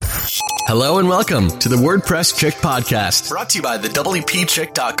Hello and welcome to the WordPress Chick podcast, brought to you by the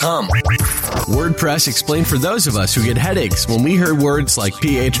WPChick.com. WordPress explained for those of us who get headaches when we hear words like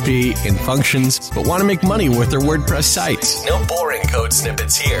PHP and functions, but want to make money with their WordPress sites. No boring code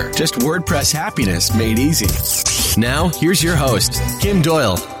snippets here, just WordPress happiness made easy. Now, here's your host, Kim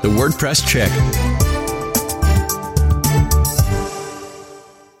Doyle, the WordPress Chick.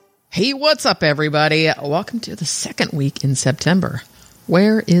 Hey, what's up, everybody? Welcome to the second week in September.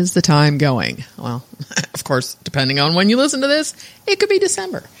 Where is the time going? Well, of course, depending on when you listen to this, it could be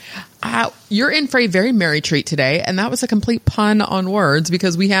December. You're in for a very merry treat today, and that was a complete pun on words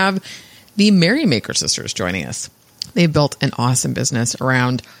because we have the Merrymaker sisters joining us. They've built an awesome business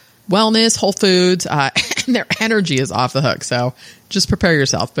around wellness, whole foods, and their energy is off the hook. So just prepare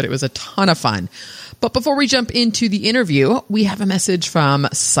yourself, but it was a ton of fun. But before we jump into the interview, we have a message from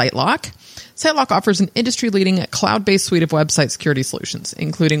SiteLock. SiteLock offers an industry-leading cloud-based suite of website security solutions,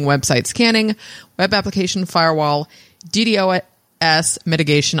 including website scanning, web application firewall, DDoS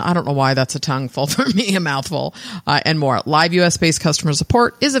mitigation. I don't know why that's a tongue-full for me, a mouthful, and more. Live US-based customer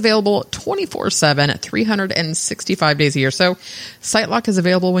support is available 24/7, 365 days a year. So SiteLock is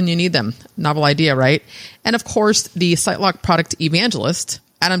available when you need them. Novel idea, right? And of course, the SiteLock product evangelist,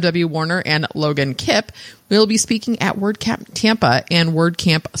 Adam W. Warner and Logan Kipp, will be speaking at WordCamp Tampa and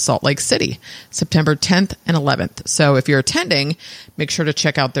WordCamp Salt Lake City, September 10th and 11th. So if you're attending, make sure to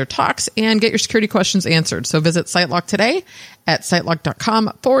check out their talks and get your security questions answered. So visit SiteLock today at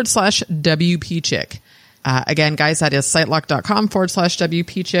sitelock.com/WPChick. Again, guys, that is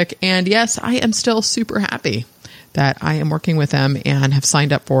sitelock.com/WPChick. And yes, I am still super happy that I am working with them and have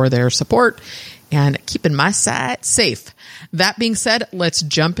signed up for their support and keeping my site safe. That being said, let's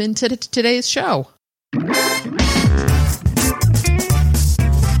jump into today's show.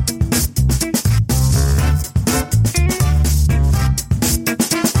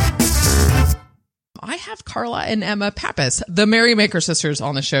 I have Carla and Emma Pappas, the Merrymaker sisters,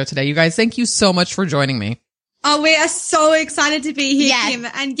 on the show today. You guys, thank you so much for joining me. Oh, we are so excited to be here, yes. Kim,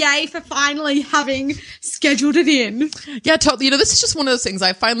 and yay for finally having scheduled it in. Yeah, totally. You know, this is just one of those things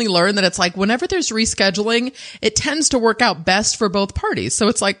I finally learned that it's like whenever there's rescheduling, it tends to work out best for both parties. So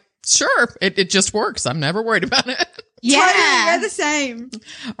it's like, sure, it just works. I'm never worried about it. Yeah. Totally, we're the same.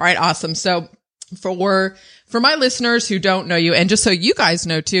 All right, awesome. So for my listeners who don't know you, and just so you guys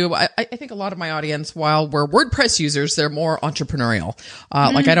know too, I think a lot of my audience, while we're WordPress users, they're more entrepreneurial.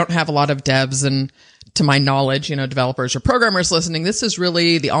 Like I don't have a lot of devs and, to my knowledge, you know, developers or programmers listening. This is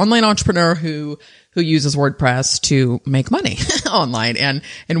really the online entrepreneur who uses WordPress to make money online and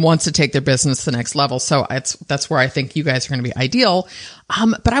wants to take their business to the next level. So that's where I think you guys are going to be ideal.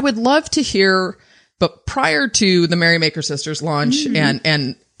 But I would love to hear, but prior to the Merrymaker sisters launch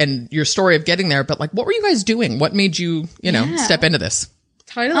and your story of getting there, but like, what were you guys doing? What made you, step into this?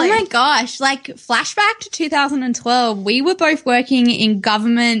 Totally. Oh my gosh. Like flashback to 2012, we were both working in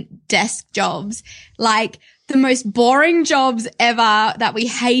government desk jobs, like the most boring jobs ever that we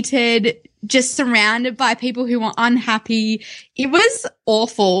hated, just surrounded by people who were unhappy. It was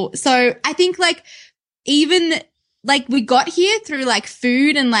awful. So I think even we got here through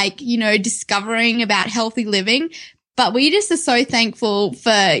food and discovering about healthy living. But we just are so thankful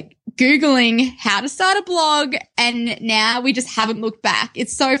for Googling how to start a blog, and now we just haven't looked back.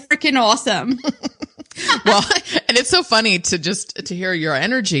 It's so freaking awesome. Well, and it's so funny to hear your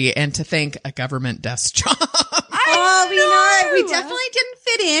energy and to think a government desk job. We know. We definitely didn't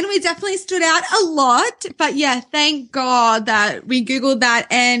fit in. We definitely stood out a lot. But yeah, thank God that we Googled that.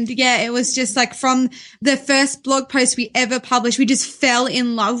 And yeah, it was just from the first blog post we ever published, we just fell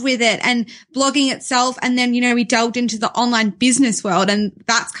in love with it and blogging itself. And then, we delved into the online business world. And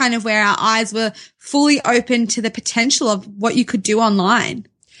that's kind of where our eyes were fully open to the potential of what you could do online.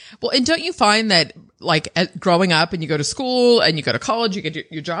 Well, and don't you find that growing up and you go to school and you go to college, you get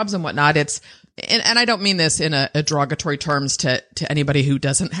your jobs and whatnot, and I don't mean this in a derogatory terms to anybody who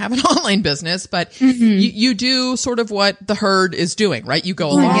doesn't have an online business, but you do sort of what the herd is doing, right? You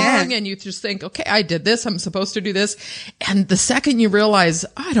go along and you just think, okay, I did this. I'm supposed to do this. And the second you realize,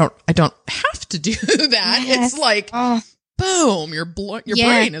 I don't have to do that. It's boom, your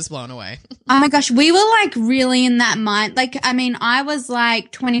brain is blown away. Oh my gosh. We were really in that mind. I was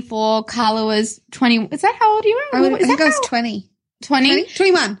 24. Carla was 20. Is that how old you were? I think I was 20. 20?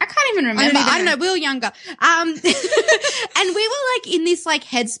 21. I can't even remember. I don't know. We were younger. And we were in this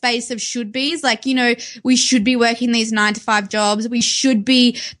headspace of should be's. We should be working these 9-to-5 jobs. We should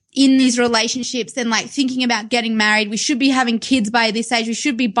be in these relationships and thinking about getting married. We should be having kids by this age. We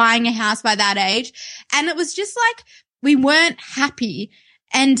should be buying a house by that age. And it was just we weren't happy.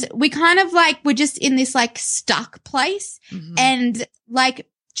 And we kind of were just in this stuck place. And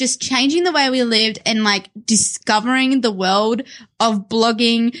just changing the way we lived and like discovering the world of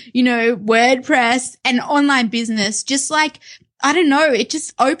blogging, you know, WordPress and online business. Just like, I don't know, it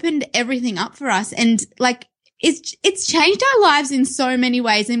just opened everything up for us. And like, it's changed our lives in so many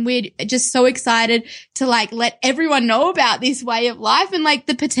ways. And we're just so excited to like let everyone know about this way of life and like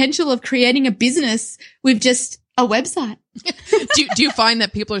the potential of creating a business with just a website. Do you find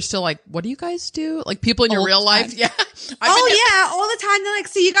that people are still like, what do you guys do? Like people in your real life? Yeah. Yeah. All the time. They're like,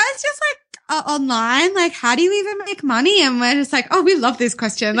 so you guys just like online, like how do you even make money? And we're just like, oh, we love this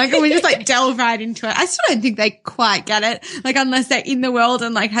question. Like, and we just like delve right into it. I still don't think they quite get it. Like unless they're in the world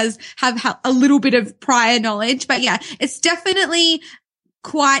and like have a little bit of prior knowledge. But yeah, it's definitely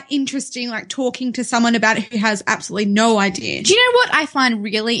quite interesting, like talking to someone about it who has absolutely no idea. Do you know what I find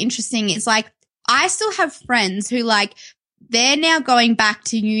really interesting is like, I still have friends who like, they're now going back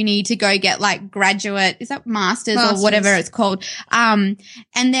to uni to go get like graduate, is that masters or whatever it's called? And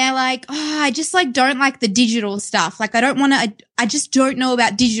they're like, oh, I just like don't like the digital stuff. Like I just don't know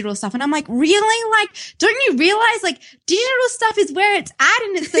about digital stuff. And I'm like, really? Like, don't you realize like digital stuff is where it's at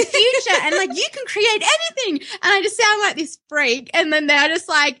and it's the future and like you can create anything. And I just sound like this freak. And then they're just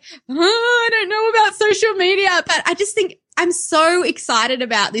like, oh, I don't know about social media, but I just think I'm so excited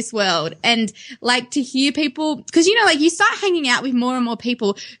about this world and like to hear people, because you know, like you start hanging out with more and more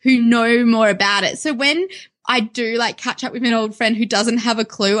people who know more about it. So when I do like catch up with an old friend who doesn't have a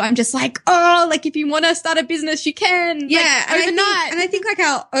clue, I'm just like, oh, like if you want to start a business, you can. Yeah. Like, overnight. And I think like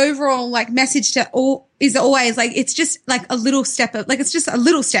our overall like message to all is always like, it's just like a little step of like, it's just a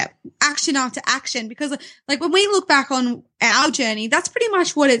little step, action after action. Because like when we look back on our journey, that's pretty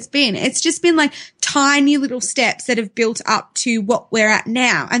much what it's been. It's just been like tiny little steps that have built up to what we're at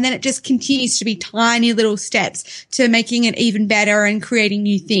now. And then it just continues to be tiny little steps to making it even better and creating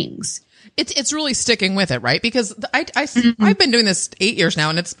new things. It's really sticking with it, right? Because I've been doing this 8 years now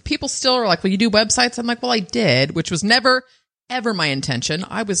and it's people still are like, well, you do websites. I'm like, well, I did, which was never, ever my intention.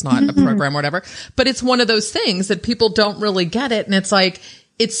 I was not a program or whatever, but it's one of those things that people don't really get it. And it's like,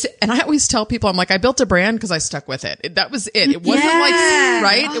 and I always tell people, I'm like, I built a brand because I stuck with it. That was it. It wasn't like,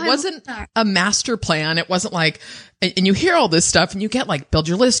 right? It wasn't a master plan. It wasn't like, and you hear all this stuff and you get like, build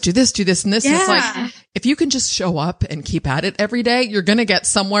your list, do this, and this. And it's like, if you can just show up and keep at it every day, you're going to get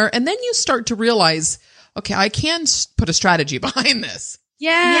somewhere. And then you start to realize, okay, I can put a strategy behind this.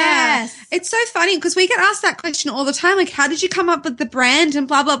 Yes. It's so funny because we get asked that question all the time. Like, how did you come up with the brand and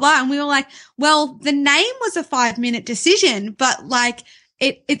blah, blah, blah. And we were like, well, the name was a 5-minute decision, but like,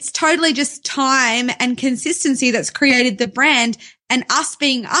 it's totally just time and consistency that's created the brand and us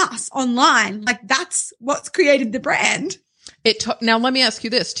being us online. Like that's what's created the brand. Now let me ask you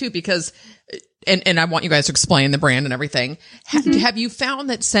this too, because, and I want you guys to explain the brand and everything. Have you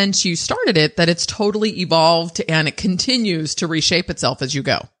found that since you started it, that it's totally evolved and it continues to reshape itself as you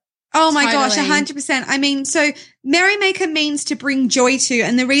go? Oh my gosh, 100%. I mean, so Merrymaker means to bring joy to,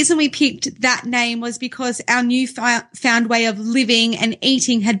 and the reason we picked that name was because our new found way of living and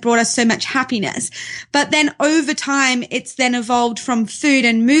eating had brought us so much happiness. But then over time, it's then evolved from food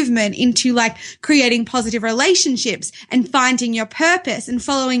and movement into like creating positive relationships and finding your purpose and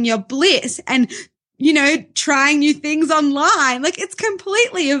following your bliss and, you know, trying new things online. Like it's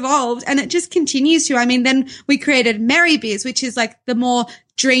completely evolved and it just continues to. I mean, then we created Merrybiz, which is like the more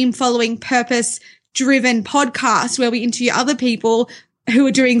dream following, purpose driven podcast where we interview other people who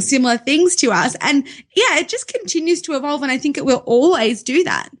are doing similar things to us. And yeah, it just continues to evolve. And I think it will always do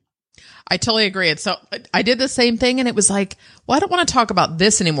that. I totally agree. So I did the same thing and it was like, well, I don't want to talk about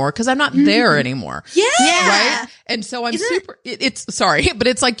this anymore because I'm not there anymore. Yeah. Right. And so I'm it's sorry, but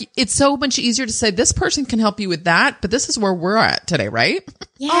it's like, it's so much easier to say this person can help you with that, but this is where we're at today, right?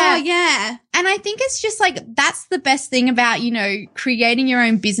 Yeah. Oh, yeah. And I think it's just like, that's the best thing about, you know, creating your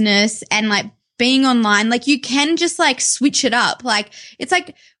own business and like being online. Like you can just like switch it up. Like it's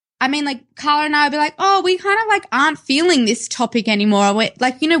like, I mean, like Carla and I would be like, oh, we kind of like aren't feeling this topic anymore. We're,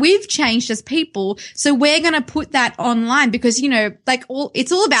 like, you know, we've changed as people. So we're going to put that online because, you know, like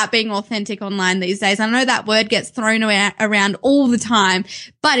it's all about being authentic online these days. I know that word gets thrown around all the time,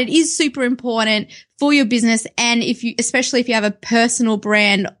 but it is super important for your business. And especially if you have a personal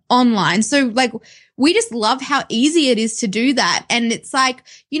brand online. So like, we just love how easy it is to do that. And it's like,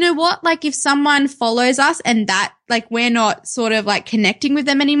 you know what? Like if someone follows us and that like we're not sort of like connecting with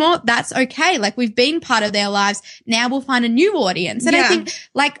them anymore, that's okay. Like we've been part of their lives. Now we'll find a new audience. And I think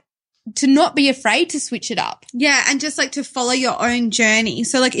like to not be afraid to switch it up. Yeah. And just like to follow your own journey.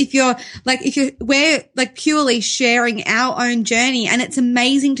 So like we're like purely sharing our own journey and it's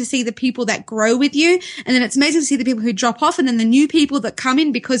amazing to see the people that grow with you. And then it's amazing to see the people who drop off and then the new people that come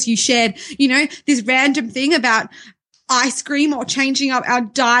in because you shared, you know, this random thing about ice cream or changing up our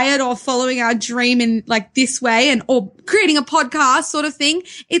diet or following our dream in like this way or creating a podcast sort of thing.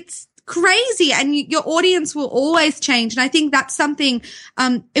 It's crazy, and your audience will always change. And I think that's something,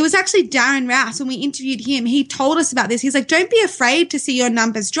 it was actually Darren Rouse when we interviewed him. He told us about this. He's like, don't be afraid to see your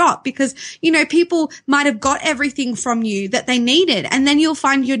numbers drop because, people might have got everything from you that they needed. And then you'll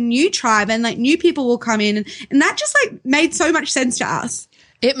find your new tribe and like new people will come in. And that just like made so much sense to us.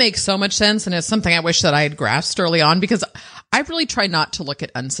 It makes so much sense, and it's something I wish that I had grasped early on because I really try not to look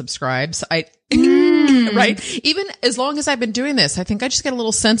at unsubscribes. Right? Even as long as I've been doing this, I think I just get a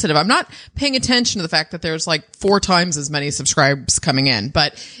little sensitive. I'm not paying attention to the fact that there's like 4 times as many subscribes coming in,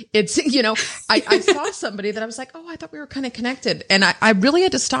 but it's, I saw somebody that I was like, oh, I thought we were kind of connected. And I really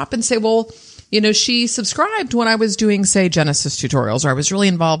had to stop and say, well, she subscribed when I was doing, say, Genesis tutorials, or I was really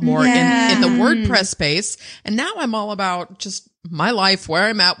involved more in the WordPress space. And now I'm all about just my life, where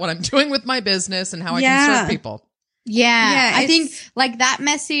I'm at, what I'm doing with my business, and how I can serve people. Yeah. I think like that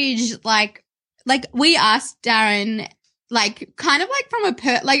message, like we asked Darren, like kind of like from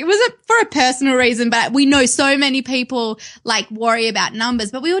it was for a personal reason, but we know so many people like worry about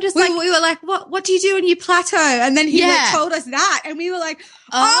numbers, but we were just we were like, what do you do when you plateau? And then he told us that, and we were like,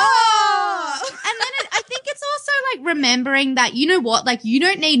 oh. And then I think it's also like remembering that, you know what, like you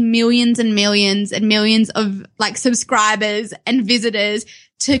don't need millions and millions and millions of like subscribers and visitors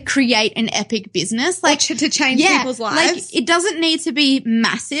to create an epic business, like to change people's lives. Like it doesn't need to be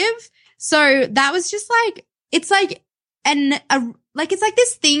massive. So that was just like, it's like, it's like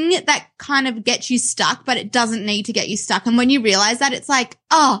this thing that kind of gets you stuck, but it doesn't need to get you stuck. And when you realize that, it's like,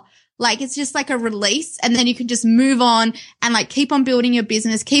 it's just like a release, and then you can just move on and like keep on building your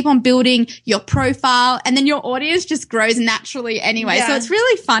business, keep on building your profile, and then your audience just grows naturally anyway. Yeah. So it's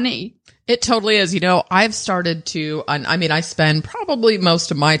really funny. It totally is. I've started to, I spend probably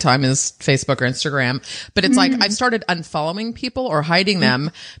most of my time is Facebook or Instagram, but it's like I've started unfollowing people or hiding them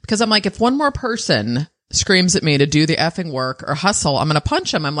because I'm like, if one more person screams at me to do the effing work or hustle, I'm going to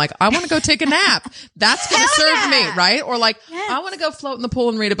punch him. I'm like, I want to go take a nap. That's going to serve me, right? Or like, I want to go float in the pool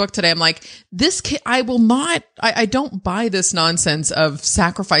and read a book today. I'm like, I will not, I don't buy this nonsense of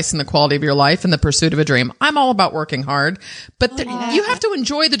sacrificing the quality of your life in the pursuit of a dream. I'm all about working hard, but you have to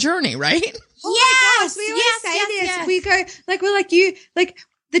enjoy the journey, right? Oh my gosh, we always say this. Yes. We go, like, we're like,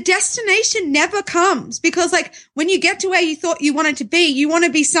 the destination never comes because like when you get to where you thought you wanted to be, you want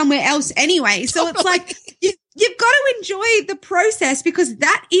to be somewhere else anyway. So it's like you've got to enjoy the process because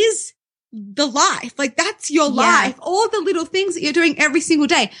that is the life. Like that's your life. All the little things that you're doing every single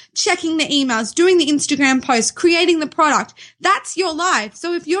day, checking the emails, doing the Instagram posts, creating the product. That's your life.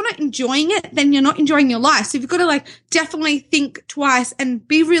 So if you're not enjoying it, then you're not enjoying your life. So you've got to like definitely think twice and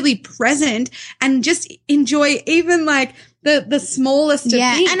be really present and just enjoy even like the smallest of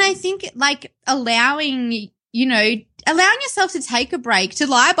things. And I think like allowing yourself to take a break, to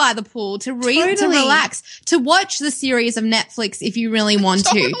lie by the pool, to read, to relax, to watch the series of Netflix if you really want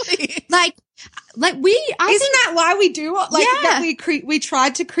to. Isn't that why we do it? Like that we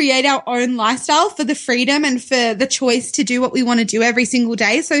tried to create our own lifestyle for the freedom and for the choice to do what we want to do every single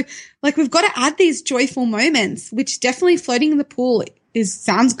day. So like we've got to add these joyful moments, which definitely floating in the pool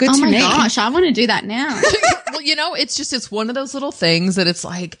sounds good to me. Oh my gosh, I want to do that now. Well, it's one of those little things that it's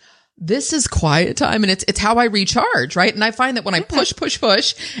like, this is quiet time, and it's how I recharge, right? And I find that when I push,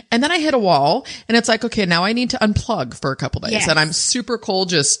 and then I hit a wall, and it's like, okay, now I need to unplug for a couple days. Yes. And I'm super cool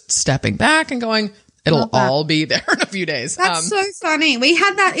just stepping back and going, it'll all be there in a few days. That's so funny. We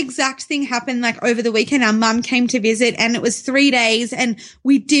had that exact thing happen like over the weekend. Our mum came to visit, and it was 3 days, and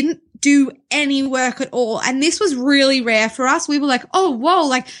we didn't do any work at all. And this was really rare for us. We were like, oh, whoa,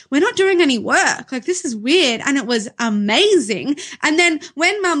 like we're not doing any work. Like this is weird. And it was amazing. And then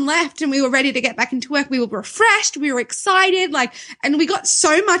when mum left and we were ready to get back into work, we were refreshed. We were excited, and we got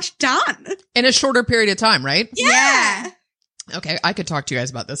so much done. In a shorter period of time, right? Yeah. Okay. I could talk to you guys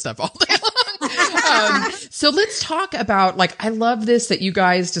about this stuff all day long. So let's talk about, I love this that you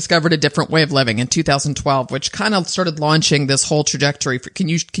guys discovered a different way of living in 2012, which kind of started launching this whole trajectory. Can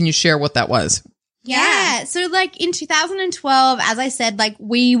you share what that was? Yeah. So in 2012, as I said,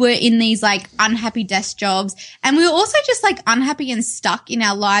 we were in these unhappy desk jobs, and we were also just unhappy and stuck in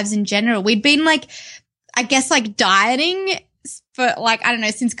our lives in general. We'd been dieting for I don't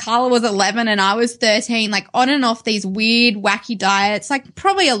know, since Carla was 11 and I was 13, on and off these weird, wacky diets.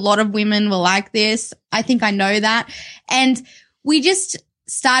 Probably a lot of women were like this. I think I know that. And we just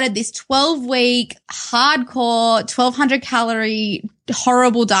started this 12-week hardcore 1,200 calorie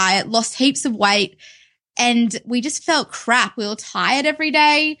horrible diet, lost heaps of weight. and we just felt crap. We were tired every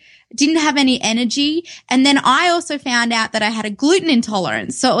day, didn't have any energy. And then I also found out that I had a gluten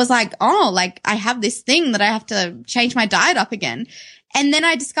intolerance. So it was like, oh, like I have this thing that I have to change my diet up again. And then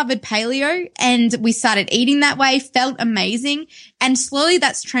I discovered paleo and we started eating that way, felt amazing. And slowly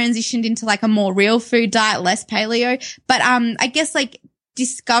that's transitioned into like a more real food diet, less paleo. But, I guess like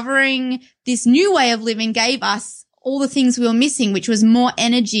discovering this new way of living gave us all the things we were missing, which was more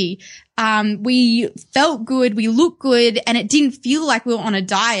energy. We felt good, we looked good, and it didn't feel like we were on a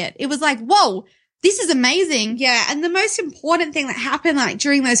diet. It was like, whoa, this is amazing. Yeah. And the most important thing that happened like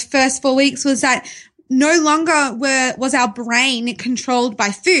during those first 4 weeks was that no longer was our brain controlled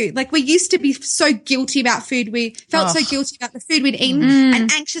by food. Like we used to be so guilty about food. We felt so guilty about the food we'd eaten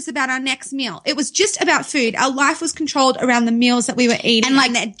and anxious about our next meal. It was just about food. Our life was controlled around the meals that we were eating and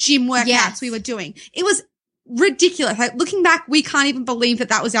like the gym workouts we were doing. It was ridiculous. Like looking back, we can't even believe that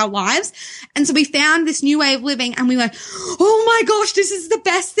that was our lives. And so we found this new way of living and we were like, oh my gosh, this is the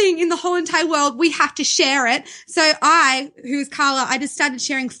best thing in the whole entire world. We have to share it. So who's Carla, I just started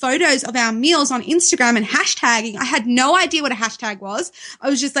sharing photos of our meals on Instagram and hashtagging. I had no idea what a hashtag was. I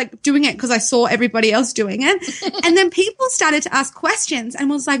was just like doing it because I saw everybody else doing it. And then people started to ask questions and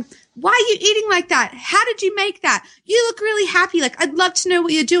was like, why are you eating like that? How did you make that? You look really happy. Like, I'd love to know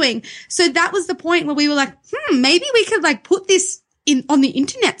what you're doing. So that was the point where we were like, maybe we could like put this on the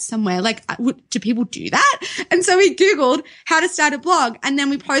internet somewhere. Like, do people do that? And so we Googled how to start a blog, and then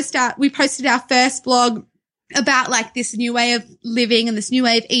we posted our first blog about like this new way of living and this new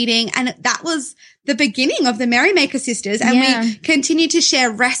way of eating. And that was the beginning of the Merrymaker sisters. And we continued to share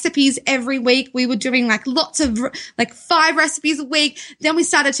recipes every week. We were doing like lots of like 5 recipes a week. Then we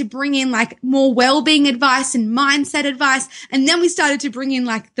started to bring in like more well-being advice and mindset advice. And then we started to bring in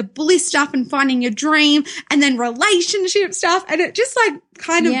like the bliss stuff and finding your dream and then relationship stuff. And it just like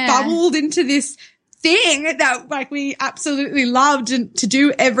kind of bubbled into this thing that like we absolutely loved to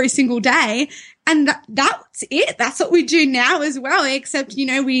do every single day. And that's it. That's what we do now as well. Except, you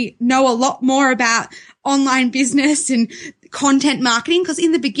know, we know a lot more about online business and content marketing, because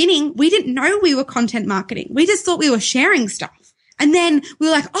in the beginning, we didn't know we were content marketing. We just thought we were sharing stuff. And then we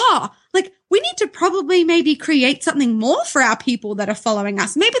were like, we need to probably maybe create something more for our people that are following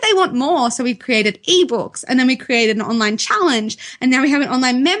us. Maybe they want more. So we created ebooks, and then we created an online challenge, and now we have an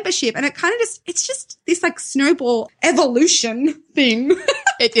online membership. And it's just this like snowball evolution thing.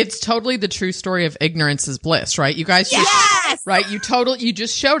 It's totally the true story of ignorance is bliss, right? You guys right? You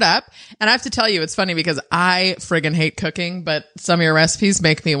just showed up. And I have to tell you, it's funny because I friggin' hate cooking, but some of your recipes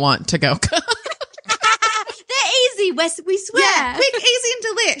make me want to go cook. Easy, Wes. We swear. Yeah. Quick, easy,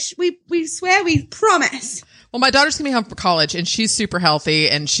 and delish. We swear, we promise. Well, my daughter's coming home from college and she's super healthy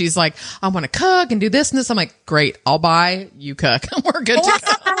and she's like, I want to cook and do this and this. I'm like, great, I'll buy, you cook. We're good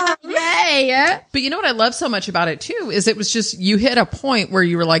to go. Yay. But you know what I love so much about it too, is it was just, you hit a point where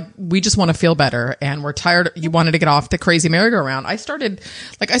you were like, we just want to feel better and we're tired. You wanted to get off the crazy merry-go-round. I started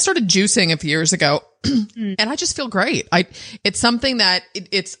juicing a few years ago and I just feel great. It's something that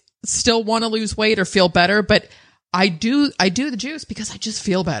it's still want to lose weight or feel better, but I do the juice because I just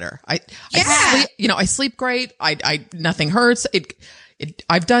feel better. I sleep great. Nothing hurts.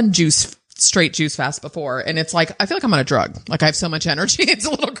 I've done straight juice fast before, and it's like, I feel like I'm on a drug. Like I have so much energy. It's a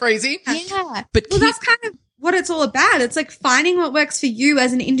little crazy. Yeah. But that's kind of what it's all about. It's like finding what works for you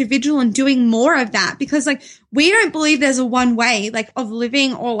as an individual and doing more of that, because like we don't believe there's a one way like of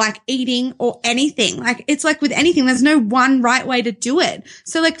living or like eating or anything. Like it's like with anything, there's no one right way to do it.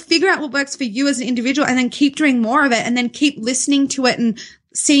 So like figure out what works for you as an individual and then keep doing more of it, and then keep listening to it and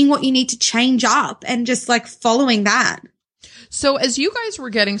seeing what you need to change up and just like following that. So as you guys were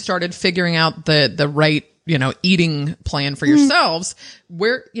getting started figuring out the right, eating plan for yourselves,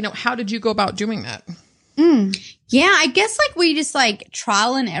 how did you go about doing that? Yeah, I guess like we just like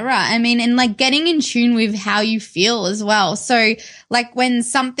trial and error. I mean, and like getting in tune with how you feel as well. So like when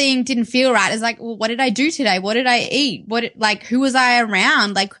something didn't feel right, it's like, well, what did I do today? What did I eat? Who was I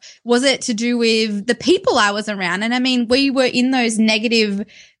around? Like, was it to do with the people I was around? And I mean, we were in those negative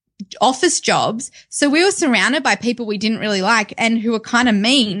office jobs. So we were surrounded by people we didn't really like and who were kind of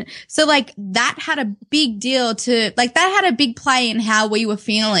mean. So like that had a big that had a big play in how we were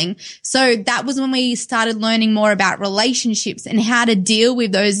feeling. So that was when we started learning more about relationships and how to deal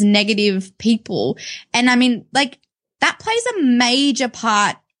with those negative people. And I mean, like that plays a major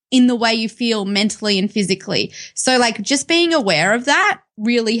part in the way you feel mentally and physically. So like just being aware of that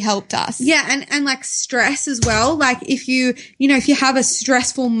really helped us. Yeah. And like stress as well. Like if if you have a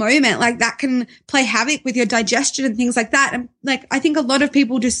stressful moment, like that can play havoc with your digestion and things like that. And like, I think a lot of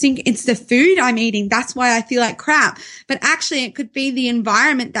people just think it's the food I'm eating. That's why I feel like crap. But actually it could be the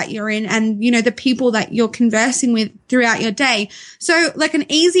environment that you're in and, the people that you're conversing with throughout your day. So like an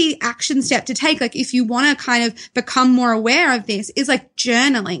easy action step to take, like if you want to kind of become more aware of this, is like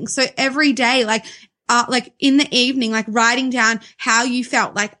journaling. So every day, like in the evening, like writing down how you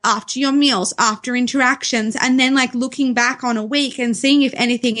felt like after your meals, after interactions, and then like looking back on a week and seeing if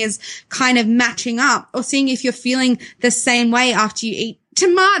anything is kind of matching up, or seeing if you're feeling the same way after you eat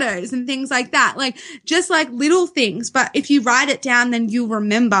tomatoes and things like that. Like just like little things. But if you write it down, then you'll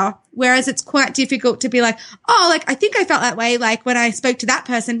remember. Whereas it's quite difficult to be like, oh, like I think I felt that way, like when I spoke to that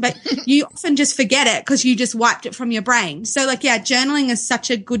person, but you often just forget it because you just wiped it from your brain. So like, yeah, journaling is such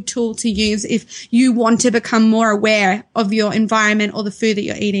a good tool to use if you want to become more aware of your environment or the food that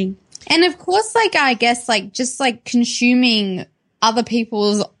you're eating. And of course, like, I guess like just like consuming other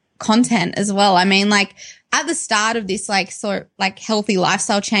people's content as well. I mean, like at the start of this, like, sort of like healthy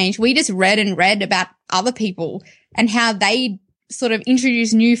lifestyle change, we just read about other people and how they sort of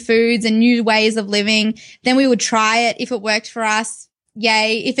introduce new foods and new ways of living. Then we would try it. If it worked for us,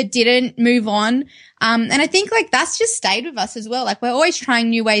 yay. If it didn't, move on. And I think like that's just stayed with us as well. Like we're always trying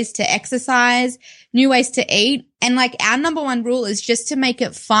new ways to exercise, new ways to eat. And like our number one rule is just to make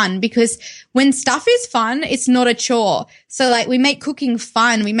it fun, because when stuff is fun, it's not a chore. So like we make cooking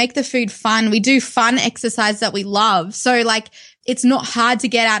fun. We make the food fun. We do fun exercise that we love. So like it's not hard to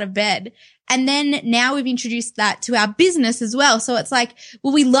get out of bed. And then now we've introduced that to our business as well. So it's like,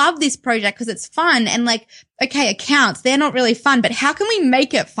 well, we love this project because it's fun, and like, okay, accounts, they're not really fun, but how can we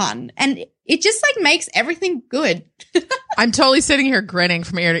make it fun? And it just like makes everything good. I'm totally sitting here grinning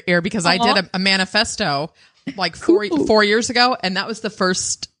from ear to ear because I did a manifesto like 4 years ago. And that was the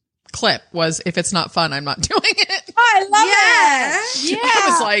first clip was, if it's not fun, I'm not doing it. Oh, I love it. Yeah. I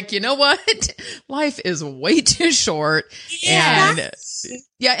was like, you know what? Life is way too short. Yeah. And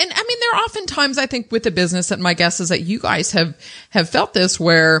and I mean, there are often times I think with the business that my guess is that you guys have felt this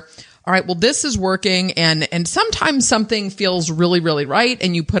where, all right, well, this is working, and sometimes something feels really, really right,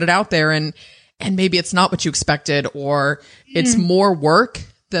 and you put it out there, and maybe it's not what you expected, or it's more work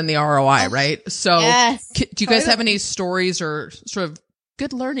than the ROI, right? So do you guys have any stories or sort of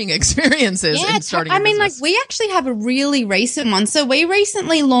good learning experiences in starting a business? Like we actually have a really recent one. So we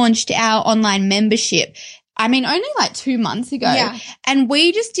recently launched our online membership. I mean, only like 2 months ago. Yeah. And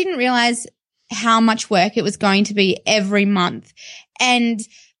we just didn't realize how much work it was going to be every month. And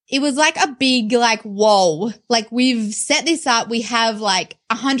it was like a big, like, whoa, like we've set this up. We have like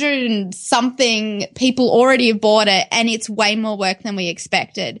 100 and something people already have bought it, and it's way more work than we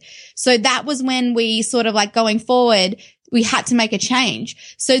expected. So that was when we sort of like going forward, we had to make a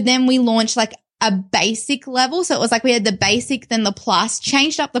change. So then we launched like a basic level. So it was like we had the basic, then the plus,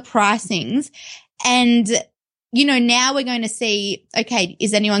 changed up the pricings. And, now we're going to see, okay,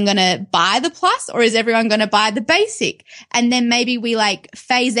 is anyone going to buy the plus, or is everyone going to buy the basic? And then maybe we like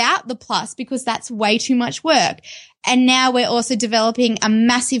phase out the plus because that's way too much work. And now we're also developing a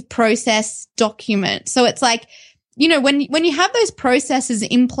massive process document. So it's like, when you have those processes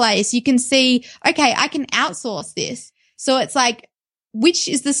in place, you can see, okay, I can outsource this. So it's like, which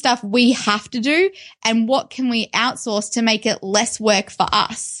is the stuff we have to do, and what can we outsource to make it less work for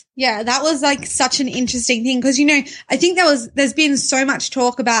us? Yeah, that was like such an interesting thing because, I think there's been so much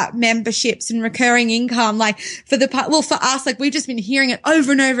talk about memberships and recurring income, like for us, like we've just been hearing it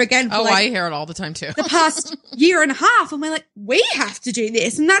over and over again. For I hear it all the time too. The past year and a half. And we're like, we have to do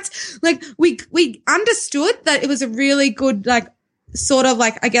this. And that's like, we understood that it was a really good, like, sort of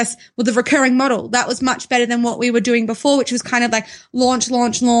like, I guess, with the recurring model, that was much better than what we were doing before, which was kind of like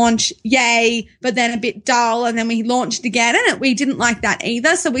launch, yay, but then a bit dull. And then we launched again, and we didn't like that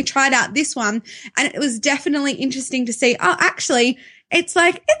either. So we tried out this one, and it was definitely interesting to see, oh, actually, it's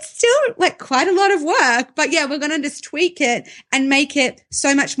still like quite a lot of work, but yeah, we're going to just tweak it and make it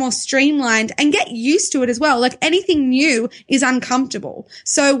so much more streamlined and get used to it as well. Like anything new is uncomfortable.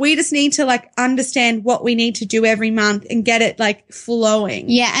 So we just need to like understand what we need to do every month and get it like flowing.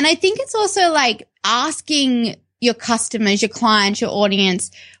 Yeah. And I think it's also like asking your customers, your clients, your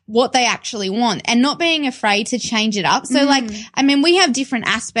audience, what they actually want, and not being afraid to change it up. So like, I mean, we have different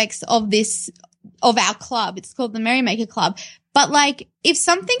aspects of our club. It's called the Merrymaker Club. But like, if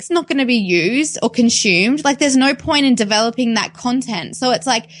something's not going to be used or consumed, like there's no point in developing that content. So it's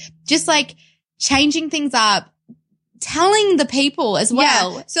like, just like changing things up, telling the people as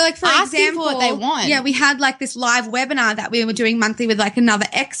well. Yeah. So like, for example, what they want. Yeah, we had like this live webinar that we were doing monthly with like another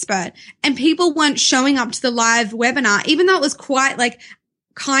expert, and people weren't showing up to the live webinar, even though it was quite like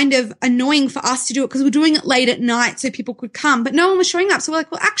kind of annoying for us to do it because we're doing it late at night so people could come, but no one was showing up. So we're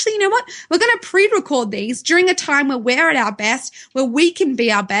like, well, actually, you know what? We're going to pre-record these during a time where we're at our best, where we can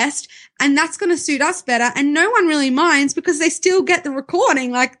be our best. And that's going to suit us better. And no one really minds because they still get the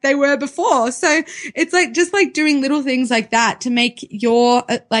recording like they were before. So it's like, just like doing little things like that to make your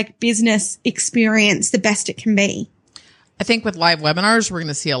like business experience the best it can be. I think with live webinars, we're going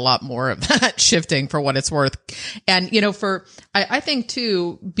to see a lot more of that shifting for what it's worth. And, you know, I think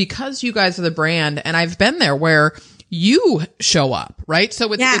too, because you guys are the brand and I've been there where you show up, right?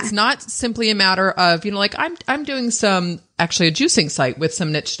 So it's not simply a matter of, you know, like I'm doing actually a juicing site with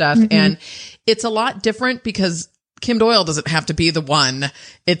some niche stuff and it's a lot different because Kim Doyle doesn't have to be the one.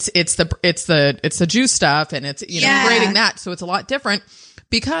 It's the juice stuff and it's, you know, creating that. So it's a lot different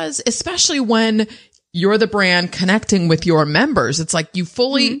because especially when you're the brand connecting with your members. It's like you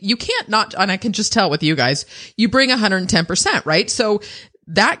fully, you can't not, and I can just tell with you guys, you bring 110%, right? So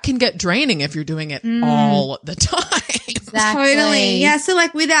that can get draining if you're doing it all the time. Exactly. Totally. Yeah. So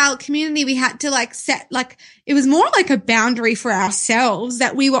like with our community, we had to like set, like, it was more like a boundary for ourselves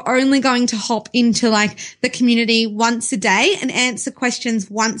that we were only going to hop into like the community once a day and answer questions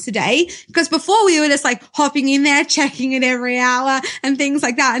once a day. Because before we were just like hopping in there, checking it every hour and things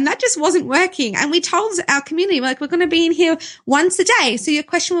like that. And that just wasn't working. And we told our community, like, we're going to be in here once a day. So your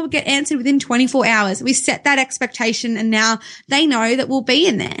question will get answered within 24 hours. We set that expectation and now they know that we'll be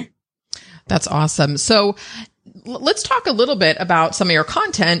in there. That's awesome. So let's talk a little bit about some of your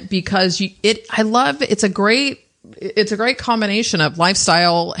content because it's a great combination of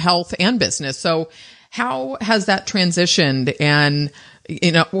lifestyle, health, and business. So how has that transitioned and,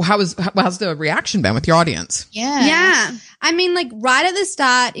 you know, how's the reaction been with your audience? Yeah. I mean, like right at the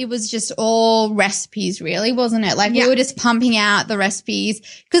start, it was just all recipes really, wasn't it? Like we were just pumping out the recipes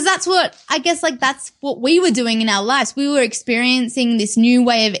because that's what we were doing in our lives. We were experiencing this new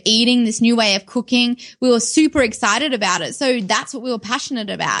way of eating, this new way of cooking. We were super excited about it. So that's what we were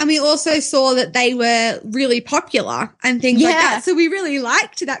passionate about. And we also saw that they were really popular and things like that. So we really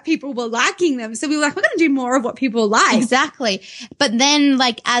liked that people were liking them. So we were like, we're going to do more of what people like. Exactly. But then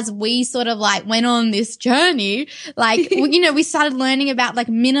like as we sort of like went on this journey, like, you know, we started learning about like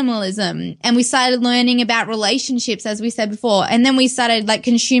minimalism and we started learning about relationships, as we said before. And then we started like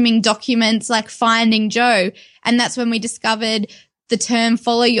consuming documents like Finding Joe. And that's when we discovered the term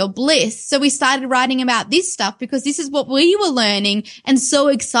follow your bliss. So we started writing about this stuff because this is what we were learning and so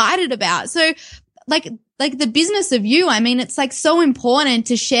excited about. So like the business of you, I mean, it's like so important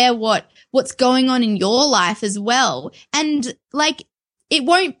to share what's going on in your life as well. And like, it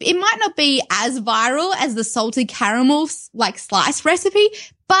might not be as viral as the salted caramel like slice recipe,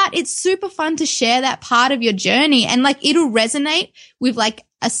 but it's super fun to share that part of your journey and like it'll resonate with like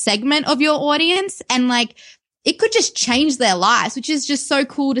a segment of your audience and like it could just change their lives, which is just so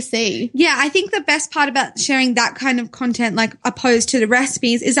cool to see. Yeah, I think the best part about sharing that kind of content, like opposed to the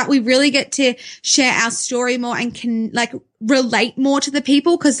recipes, is that we really get to share our story more and can like relate more to the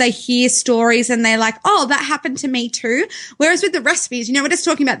people because they hear stories and they're like, oh, that happened to me too. Whereas with the recipes, you know, we're just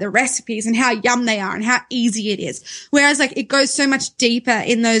talking about the recipes and how yum they are and how easy it is. Whereas like it goes so much deeper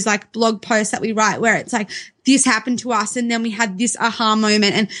in those like blog posts that we write where it's like, this happened to us and then we had this aha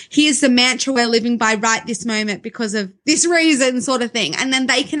moment and here's the mantra we're living by right this moment because of this reason sort of thing. And then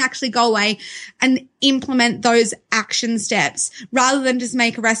they can actually go away and implement those action steps rather than just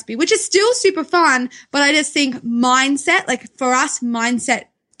make a recipe, which is still super fun. But I just think mindset, like for us, mindset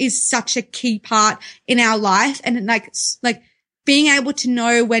is such a key part in our life. And like being able to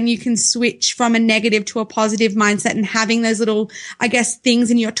know when you can switch from a negative to a positive mindset and having those little, I guess,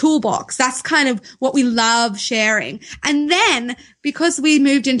 things in your toolbox. That's kind of what we love sharing. And then because we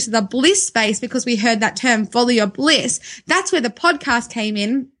moved into the bliss space, because we heard that term, follow your bliss, that's where the podcast came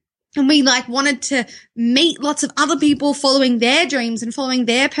in. And we like wanted to meet lots of other people following their dreams and following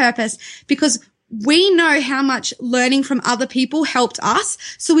their purpose because we know how much learning from other people helped us.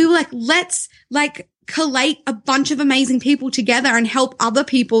 So we were like, let's like collate a bunch of amazing people together and help other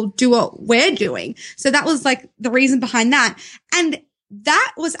people do what we're doing. So that was like the reason behind that. And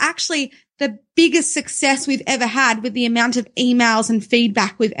that was actually the biggest success we've ever had with the amount of emails and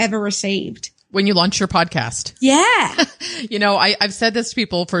feedback we've ever received. When you launch your podcast. Yeah. You know, I've said this to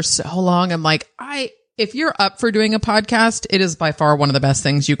people for so long. I'm like, if you're up for doing a podcast, it is by far one of the best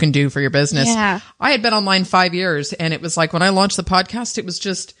things you can do for your business. Yeah. I had been online 5 years and it was like when I launched the podcast, it was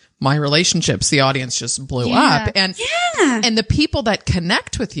just my relationships. The audience just blew up. And the people that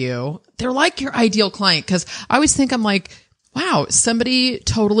connect with you, they're like your ideal client. Cause I always think I'm like, wow, somebody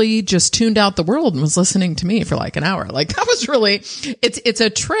totally just tuned out the world and was listening to me for like an hour. Like that was really, it's a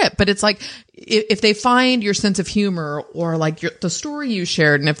trip, but it's like, if they find your sense of humor or like the story you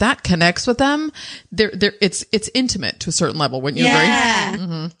shared, and if that connects with them, it's intimate to a certain level, wouldn't you agree? Yeah.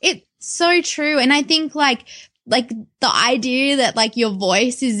 Mm-hmm. It's so true. And I think like the idea that like your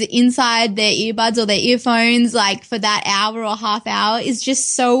voice is inside their earbuds or their earphones, like for that hour or half hour is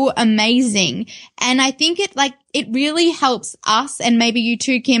just so amazing. And I think it really helps us, and maybe you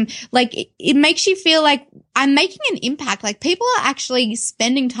too, Kim, like it makes you feel like I'm making an impact. Like people are actually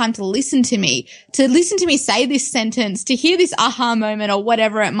spending time to listen to me say this sentence, to hear this aha moment or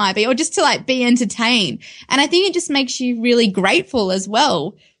whatever it might be, or just to like be entertained. And I think it just makes you really grateful as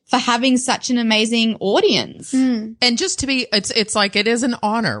well for having such an amazing audience. And just to be, it's like, it is an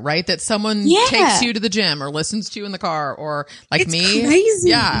honor, right? That someone takes you to the gym or listens to you in the car, or like it's me. Crazy.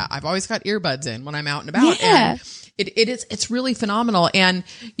 Yeah. I've always got earbuds in when I'm out and about. Yeah. And it's really phenomenal. And,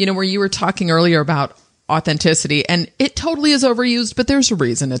 you know, where you were talking earlier about authenticity, and it totally is overused, but there's a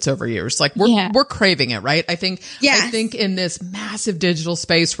reason it's overused. Like we're craving it, right? I think in this massive digital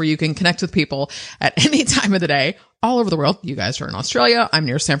space where you can connect with people at any time of the day, all over the world. You guys are in Australia. I'm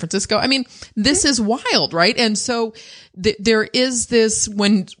near San Francisco. I mean, this is wild, right? And so there is this,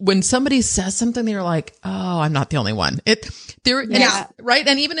 when somebody says something, they're like, oh, I'm not the only one. Right.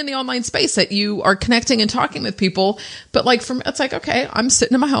 And even in the online space that you are connecting and talking with people, but like it's like, okay, I'm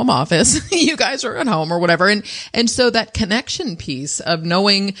sitting in my home office. You guys are at home or whatever. And so that connection piece of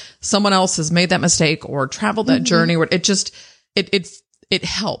knowing someone else has made that mistake or traveled that journey, or it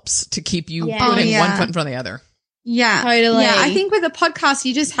helps to keep you putting one foot in front of the other. Yeah. Totally. Yeah. I think with a podcast,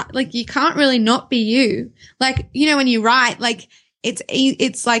 you just like, you can't really not be you. Like, you know, when you write, like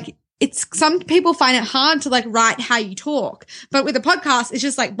it's like, some people find it hard to like write how you talk, but with a podcast, it's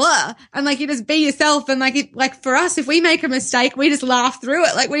just like blah. And like, you just be yourself. And like for us, if we make a mistake, we just laugh through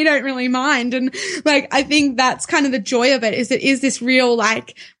it. Like we don't really mind. And like, I think that's kind of the joy of it, is it is this real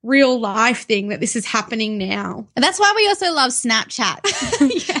life thing that this is happening now. And that's why we also love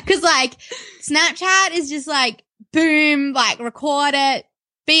Snapchat. Cause like Snapchat is just like, boom, like record it,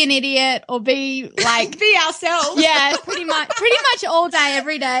 be an idiot, or be like be ourselves. Yeah, pretty much all day,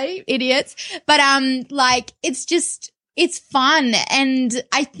 every day, idiots. But like it's fun, and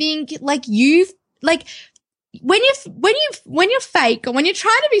I think like when you're fake or when you're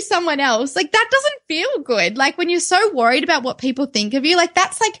trying to be someone else, like that doesn't feel good. Like when you're so worried about what people think of you, like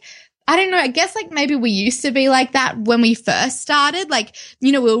that's like, I don't know, I guess like maybe we used to be like that when we first started. Like,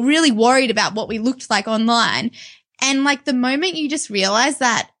 you know, we were really worried about what we looked like online. And like the moment you just realize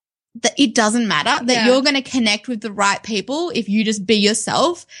that it doesn't matter, that you're going to connect with the right people if you just be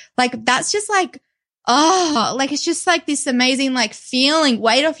yourself, like that's just like, oh, like it's just like this amazing like feeling,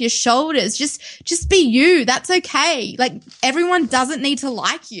 weight off your shoulders. Just be you. That's okay. Like everyone doesn't need to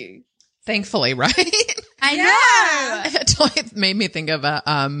like you. Thankfully, right? I know. It totally made me think of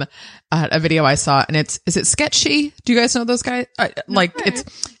a video I saw, and is it Sketchy? Do you guys know those guys?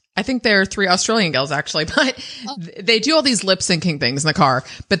 I think they're 3 Australian girls actually, but they do all these lip syncing things in the car.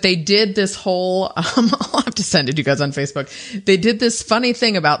 But they did this whole, I'll have to send it to you guys on Facebook. They did this funny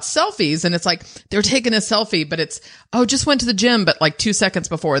thing about selfies, and it's like they're taking a selfie, but it's, just went to the gym, but like 2 seconds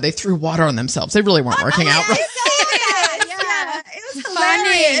before they threw water on themselves. They really weren't working out. It was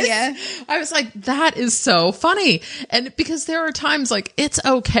hilarious. I was like, that is so funny. And because there are times like it's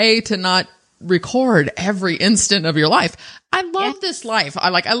okay to not record every instant of your life. I love this life.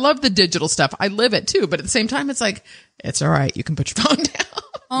 I love the digital stuff. I live it too. But at the same time, it's like, it's all right. You can put your phone down.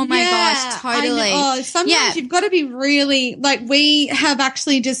 Oh my gosh, totally. Sometimes you've got to be really, like, we have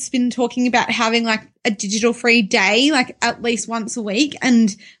actually just been talking about having like a digital free day, like at least once a week.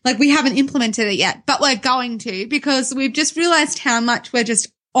 And like, we haven't implemented it yet, but we're going to, because we've just realized how much we're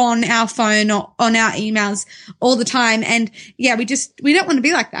just on our phone or on our emails all the time. And yeah, we don't want to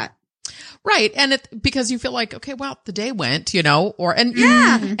be like that. Right. And because you feel like, okay, well, the day went, you know, and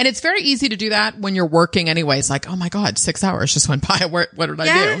it's very easy to do that when you're working anyways. Like, oh my God, 6 hours just went by. What did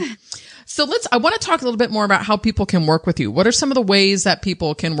I do? So I want to talk a little bit more about how people can work with you. What are some of the ways that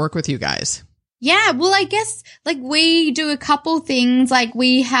people can work with you guys? Yeah, well, I guess like we do a couple things. Like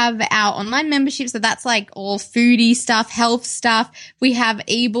we have our online membership, so that's like all foodie stuff, health stuff. We have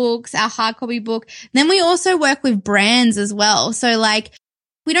ebooks, our hard copy book. Then we also work with brands as well. So like,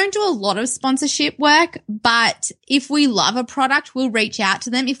 we don't do a lot of sponsorship work, but if we love a product, we'll reach out to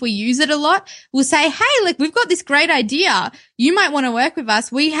them. If we use it a lot, we'll say, hey, like we've got this great idea. You might want to work with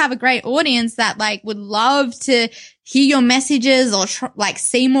us. We have a great audience that like would love to hear your messages or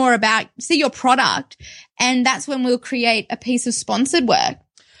see your product. And that's when we'll create a piece of sponsored work.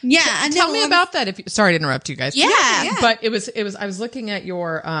 Yeah. And Tell me about that. Sorry to interrupt you guys. Yeah. But it was, I was looking at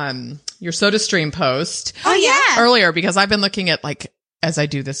your SodaStream post. Oh, yeah. Earlier, because I've been looking at, like, as I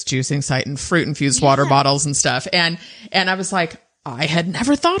do this juicing site and fruit infused water bottles and stuff. And I was like, I had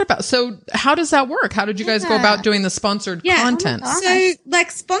never thought about. So how does that work? How did you guys go about doing the sponsored content? So like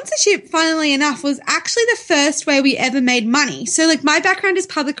sponsorship, funnily enough, was actually the first way we ever made money. So like my background is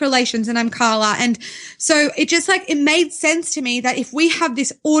public relations and I'm Carla. And so it just like, it made sense to me that if we have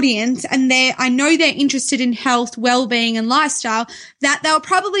this audience and I know they're interested in health, well-being and lifestyle, that they'll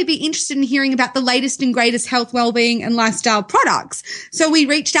probably be interested in hearing about the latest and greatest health, well-being and lifestyle products. So we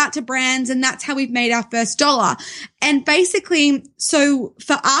reached out to brands and that's how we've made our first dollar. And basically, so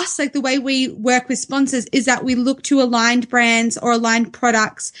for us, like the way we work with sponsors is that we look to aligned brands or aligned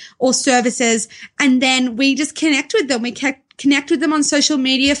products or services, and then we just connect with them. We connect with them on social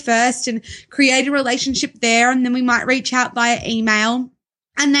media first and create a relationship there. And then we might reach out via email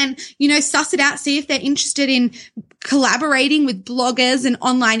and then, suss it out, see if they're interested in collaborating with bloggers and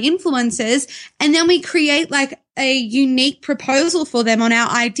online influencers. And then we create like a unique proposal for them on our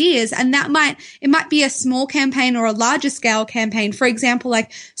ideas. And it might be a small campaign or a larger scale campaign. For example,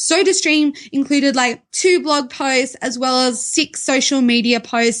 like SodaStream included like 2 blog posts as well as 6 social media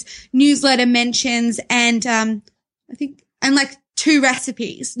posts, newsletter mentions, and, like 3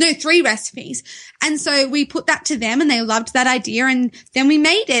 recipes. And so we put that to them and they loved that idea. And then we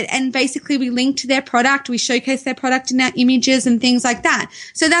made it. And basically we linked to their product. We showcased their product in our images and things like that.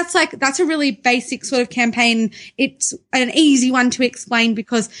 So that's a really basic sort of campaign. It's an easy one to explain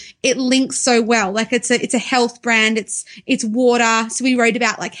because it links so well. Like it's a health brand. It's water. So we wrote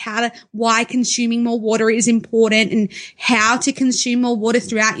about like why consuming more water is important and how to consume more water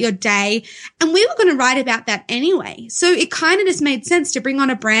throughout your day. And we were going to write about that anyway. So it kind of just made sense to bring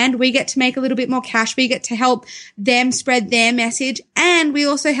on a brand. We get to make a little bit more cash. We get to help them spread their message, and we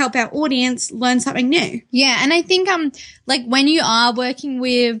also help our audience learn something new. Yeah. And I think, like when you are working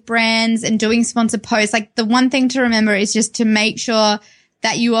with brands and doing sponsored posts, like the one thing to remember is just to make sure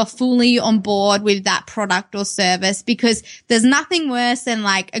that you are fully on board with that product or service, because there's nothing worse than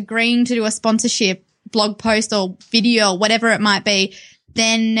like agreeing to do a sponsorship blog post or video or whatever it might be,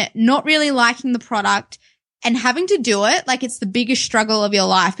 than not really liking the product and having to do it. Like it's the biggest struggle of your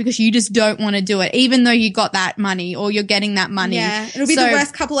life because you just don't want to do it, even though you got that money or you're getting that money. Yeah. It'll be the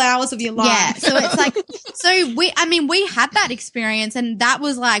worst couple hours of your life. Yeah. So it's like, we had that experience and that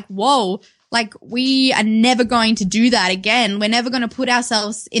was like, whoa, like we are never going to do that again. We're never going to put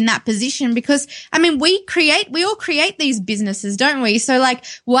ourselves in that position because, we all create these businesses, don't we? So like,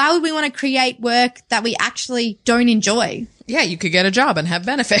 why would we want to create work that we actually don't enjoy? Yeah, you could get a job and have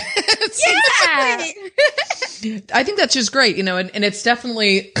benefits. Yeah. I think that's just great, and it's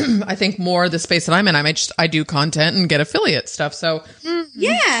definitely, I think more the space that I'm in. I do content and get affiliate stuff. So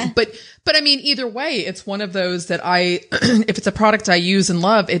yeah, but either way, it's one of those that if it's a product I use and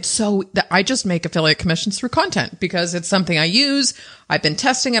love, it's so that I just make affiliate commissions through content because it's something I use. I've been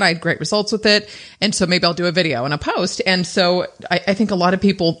testing it. I had great results with it. And so maybe I'll do a video and a post. And so I think a lot of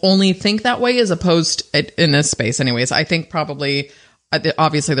people only think that way as opposed in this space anyways. I think probably,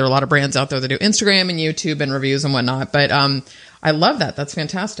 obviously there are a lot of brands out there that do Instagram and YouTube and reviews and whatnot, but I love that. That's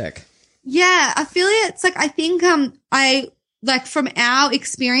fantastic. Yeah. Affiliates, like I think like from our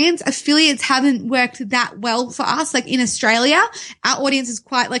experience, affiliates haven't worked that well for us. Like in Australia, our audience is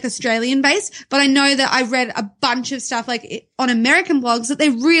quite like Australian based, but I know that I read a bunch of stuff like on American blogs that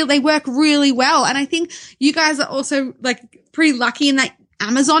they work really well. And I think you guys are also like pretty lucky in that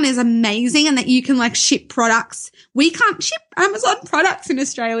Amazon is amazing and that you can like ship products. We can't ship Amazon products in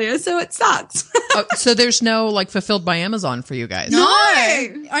Australia, so it sucks. So there's no like fulfilled by Amazon for you guys? No,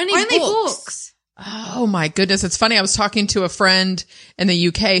 only books. Oh my goodness. It's funny. I was talking to a friend in the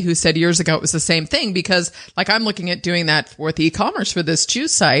UK who said years ago it was the same thing because like I'm looking at doing that with e-commerce for this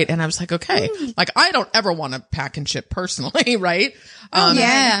juice site. And I was like, okay, like I don't ever want to pack and ship personally. Right.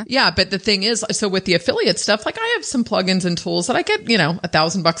 Yeah. Yeah. But the thing is, so with the affiliate stuff, like I have some plugins and tools that I get,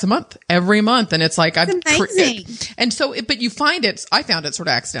 $1,000 a month every month. And it's like, amazing. And so, but you find I found it sort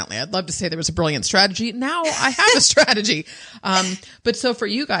of accidentally. I'd love to say there was a brilliant strategy. Now I have a strategy. But so for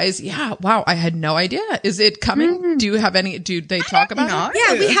you guys, yeah, wow. I had no idea. Is it coming? Do they talk about it?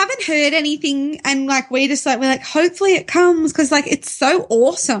 Yeah, we haven't heard anything. And like, we're like, hopefully it comes. Cause like, it's so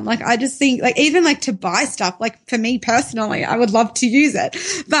awesome. Like, I just think like, even like to buy stuff, like for me personally, I would love to use it.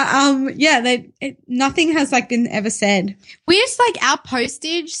 But, nothing has like been ever said. We just like our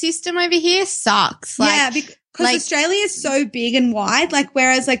postage system over here sucks. Like, Because Australia is so big and wide, like,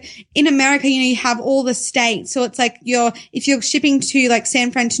 whereas like in America, you have all the states. So it's like if you're shipping to like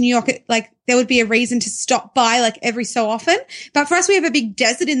San Fran to New York, there would be a reason to stop by like every so often. But for us, we have a big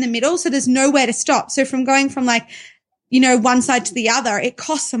desert in the middle. So there's nowhere to stop. So from going from like, one side to the other, it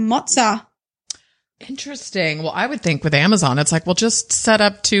costs a mozza. Interesting. Well, I would think with Amazon, it's like, well, just set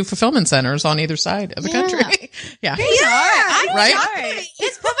up 2 fulfillment centers on either side of the country. Yeah. I don't Right? know.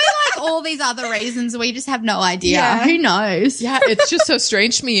 It's probably like all these other reasons we just have no idea. Yeah. Who knows? Yeah, it's just so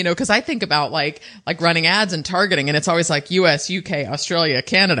strange to me, because I think about like running ads and targeting, and it's always like US, UK, Australia,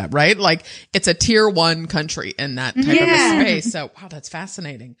 Canada, right? Like it's a tier 1 country in that type of a space. So, wow, that's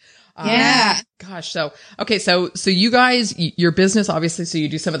fascinating. Gosh. So, okay. So you guys, your business, obviously, so you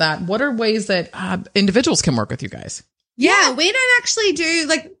do some of that. What are ways that individuals can work with you guys? Yeah, we don't actually do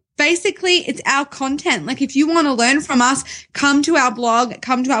basically it's our content. Like if you want to learn from us, come to our blog,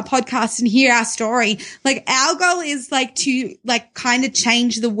 come to our podcast and hear our story. Like our goal is to kind of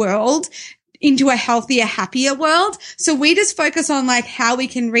change the world into a healthier, happier world. So we just focus on how we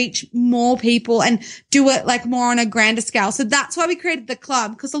can reach more people and do it more on a grander scale. So that's why we created the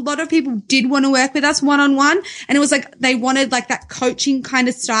club, because a lot of people did want to work with us one-on-one, and it was they wanted that coaching kind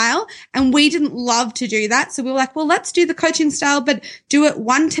of style, and we didn't love to do that. So we were like, well, let's do the coaching style, but do it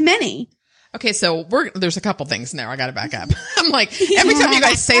one to many. Okay, so there's a couple things in there. I got to back up. I'm every time you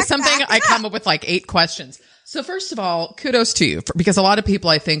guys say something, I come up with 8 questions. So first of all, kudos to you, because a lot of people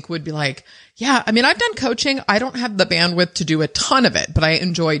I think would be like, yeah, I mean, I've done coaching. I don't have the bandwidth to do a ton of it, but I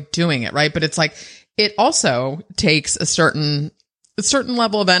enjoy doing it, right? But it's it also takes a certain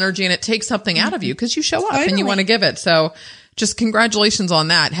level of energy, and it takes something out of you because you show up and you want to give it. So just congratulations on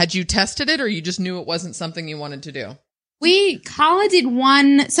that. Had you tested it, or you just knew it wasn't something you wanted to do? Carla did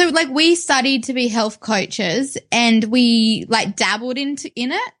one. So we studied to be health coaches, and we dabbled in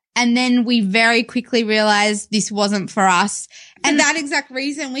it. And then we very quickly realized this wasn't for us. And that exact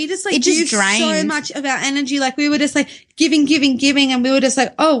reason, we just it just drained so much of our energy. We were just giving. And we were just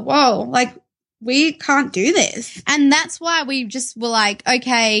oh, whoa, we can't do this. And that's why we just were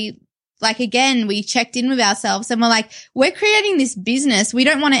okay, again, we checked in with ourselves and we're we're creating this business. We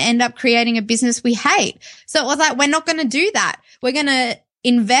don't want to end up creating a business we hate. So it was we're not going to do that. We're going to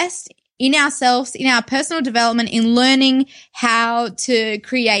invest in ourselves, in our personal development, in learning how to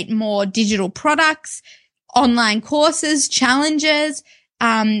create more digital products, online courses, challenges,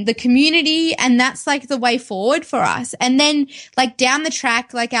 the community. And that's the way forward for us. And then down the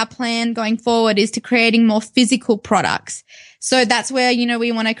track, our plan going forward is to creating more physical products. So that's where,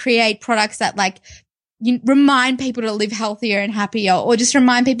 we want to create products that remind people to live healthier and happier, or just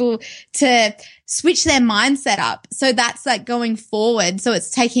remind people to switch their mindset up. So that's going forward. So it's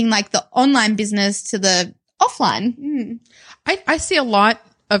taking the online business to the offline. I see a lot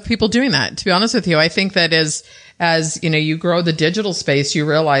of people doing that, to be honest with you. I think that as you grow the digital space, you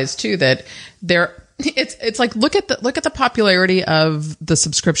realize too that it's look at the popularity of the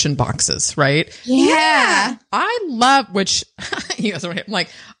subscription boxes, right? Yeah. I love, which you guys are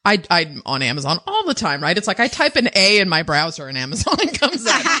I'm on Amazon all the time, right? It's I type an A in my browser and Amazon comes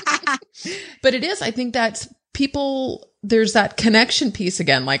up. But it is, I think that there's that connection piece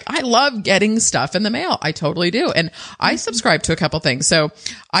again. I love getting stuff in the mail. I totally do. And I subscribe to a couple things. So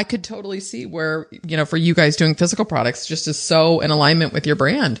I could totally see where, for you guys doing physical products just is so in alignment with your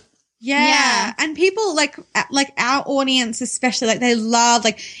brand. Yeah. And people our audience, especially, they love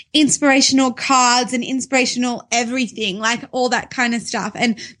inspirational cards and inspirational everything, all that kind of stuff,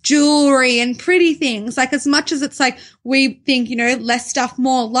 and jewelry and pretty things. As much as it's we think, less stuff,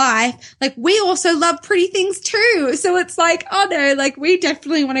 more life, we also love pretty things too. So it's oh no, we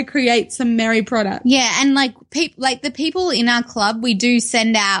definitely want to create some merry products. Yeah. And the people in our club, we do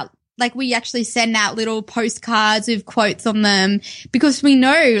send out, we actually send out little postcards with quotes on them, because we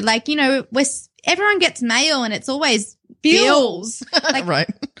know, everyone gets mail and it's always bills. Right.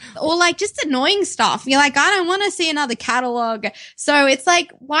 Or just annoying stuff. You're I don't want to see another catalog. So it's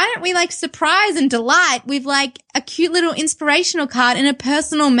why don't we surprise and delight with a cute little inspirational card and a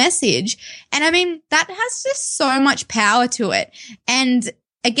personal message? And I mean, that has just so much power to it. And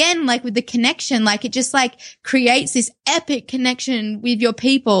again, with the connection, it just creates this epic connection with your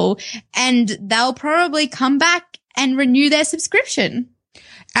people, and they'll probably come back and renew their subscription.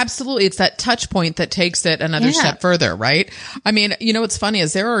 Absolutely. It's that touch point that takes it another step further, right? I mean, what's funny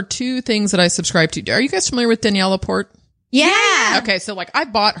is there are 2 things that I subscribe to. Are you guys familiar with Danielle Laporte? Yeah. Okay, so like I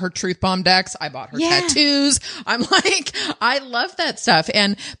bought her truth bomb decks, I bought her tattoos. I'm like, I love that stuff.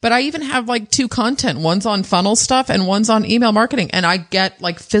 But I even have like 2 content. One's on funnel stuff and one's on email marketing. And I get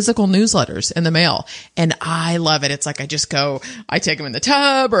like physical newsletters in the mail and I love it. It's like I take them in the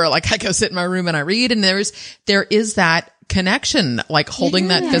tub or like I go sit in my room and I read, and there is that connection, like holding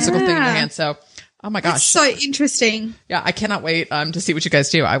that physical thing in your hand. So oh my gosh. That's so interesting. Yeah, I cannot wait to see what you guys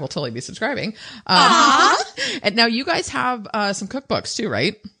do. I will totally be subscribing. And now you guys have some cookbooks too,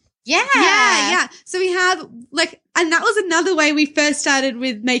 right? Yeah. So we have and that was another way we first started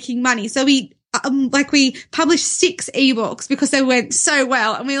with making money. So we published 6 ebooks because they went so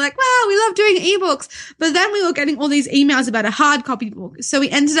well. And we were like, wow, we love doing ebooks. But then we were getting all these emails about a hard copy book. So we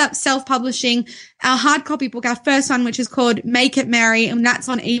ended up self-publishing our hard copy book, our first one, which is called Make It Merry. And that's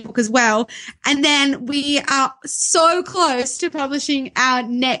on ebook as well. And then we are so close to publishing our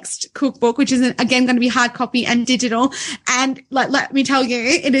next cookbook, which is again going to be hard copy and digital. And let me tell you,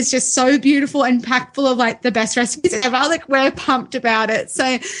 it is just so beautiful and packed full of like the best recipes ever. Like we're pumped about it.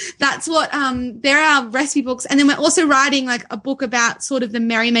 So that's what, there are recipe books. And then we're also writing like a book about sort of the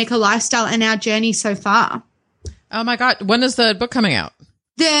Merrymaker lifestyle and our journey so far. Oh my God. When is the book coming out?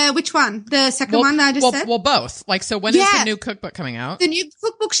 Which one? The second one that I just said? Well, both. Like, so when is the new cookbook coming out? The new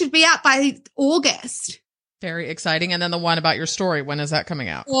cookbook should be out by August. Very exciting. And then the one about your story, when is that coming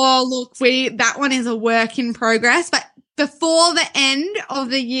out? Oh, look, that one is a work in progress, but before the end of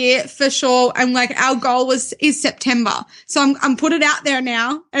the year for sure. And like our goal is September. So I'm put it out there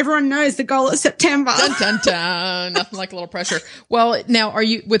now. Everyone knows the goal is September. Dun, dun, dun. Nothing like a little pressure. Well, now are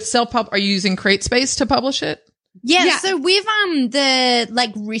you using CreateSpace to publish it? Yeah, so with the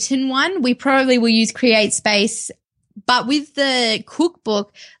like written one, we probably will use CreateSpace, but with the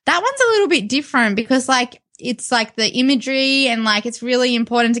cookbook, that one's a little bit different because like it's like the imagery and like it's really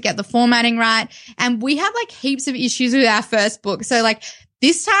important to get the formatting right. And we had like heaps of issues with our first book. So like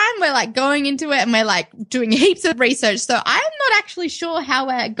this time we're like going into it and we're like doing heaps of research. So I'm not actually sure how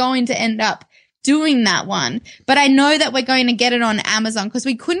we're going to end up doing that one, but I know that we're going to get it on Amazon because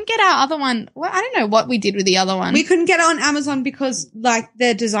we couldn't get our other one. Well, I don't know what we did with the other one. We couldn't get it on Amazon because like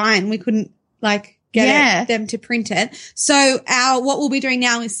their design, we couldn't like get them to print it. So what we'll be doing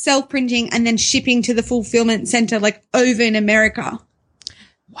now is self-printing and then shipping to the fulfillment center like over in America.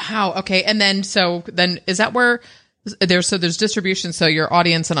 Wow. Okay. And then is that where there's distribution? So your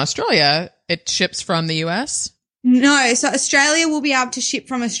audience in Australia, it ships from the US? No, so Australia will be able to ship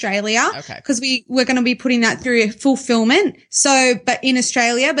from Australia. Okay. Because we're going to be putting that through fulfillment. So, but in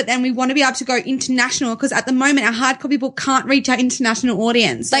Australia, but then we want to be able to go international because at the moment our hard copy book can't reach our international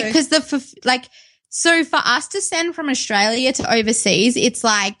audience. Like, so for us to send from Australia to overseas, it's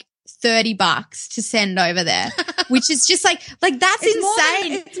like $30 to send over there, which is just like that's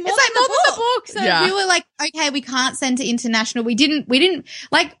insane. It's more than the book. So we were like, okay, we can't send to international. We didn't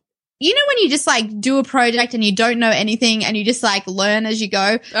like, you know, when you just like do a project and you don't know anything and you just like learn as you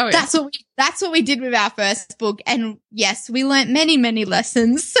go. Oh, yeah. That's what we did with our first book. And yes, we learned many, many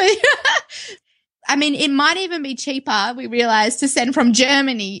lessons. So, I mean, it might even be cheaper, we realized, to send from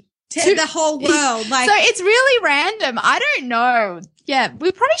Germany to the whole world. Like, so it's really random. I don't know. Yeah,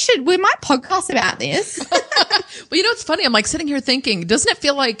 we might podcast about this. Well, you know, it's funny. I'm like sitting here thinking, doesn't it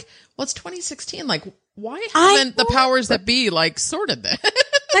feel like, well, it's 2016. Like, why haven't the powers that be like sorted this?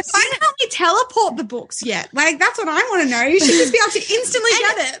 Like, why can't we teleport the books yet? Like, that's what I want to know. You should just be able to instantly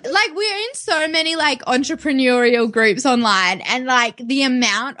get it. Like, we're in so many like entrepreneurial groups online, and like the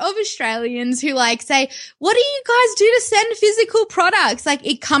amount of Australians who like say, what do you guys do to send physical products? Like,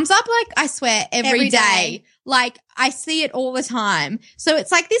 it comes up like, I swear, every day. Like, I see it all the time. So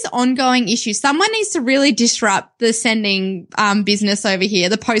it's like this ongoing issue. Someone needs to really disrupt the sending business over here,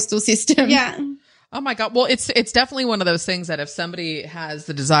 the postal system. Yeah. Oh my God. Well, it's definitely one of those things that if somebody has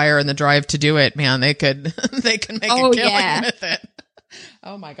the desire and the drive to do it, man, they could make a killing with it.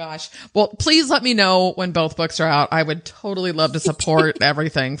 Oh my gosh. Well, please let me know when both books are out. I would totally love to support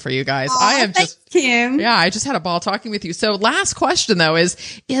everything for you guys. I just had a ball talking with you. So last question though is,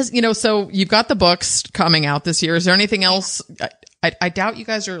 you know, so you've got the books coming out this year. Is there anything else? I doubt you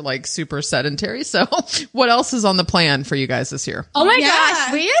guys are like super sedentary. So what else is on the plan for you guys this year? Oh my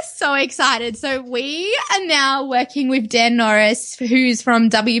gosh. We are so excited. So we are now working with Dan Norris, who's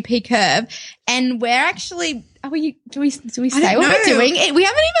from WP Curve. And we're actually, do we say what we're doing? We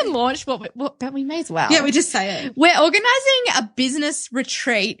haven't even launched but we may as well. Yeah, we just say it. We're organizing a business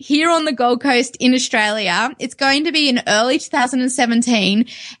retreat here on the Gold Coast in Australia. It's going to be in early 2017,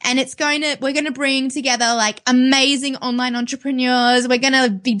 and we're going to bring together like amazing online entrepreneurs. We're going to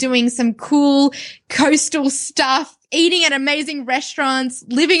be doing some cool coastal stuff eating at amazing restaurants,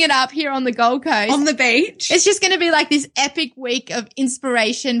 living it up here on the Gold Coast. On the beach. It's just going to be like this epic week of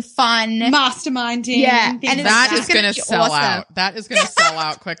inspiration, fun. Masterminding. Yeah. And And That is gonna going be to sell awesome. out. That is going to sell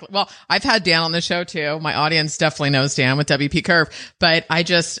out quickly. Well, I've had Dan on the show too. My audience definitely knows Dan with WP Curve, but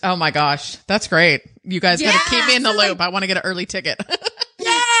oh my gosh, that's great. You guys got to keep me in the loop. I want to get an early ticket.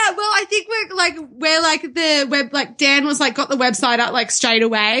 Yeah, well, I think Dan was like got the website up like straight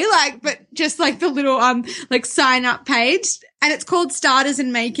away, like, but just like the little like sign up page, and it's called Starters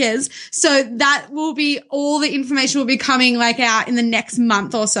and Makers. So that will be, all the information will be coming like out in the next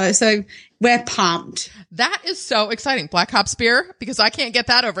month or so. So we're pumped. That is so exciting. Black Hops beer, because I can't get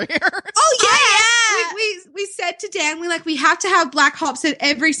that over here. Oh yeah, we said to Dan, we have to have black hops at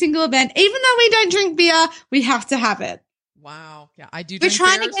every single event, even though we don't drink beer, we have to have it. Wow. Yeah, I do. We're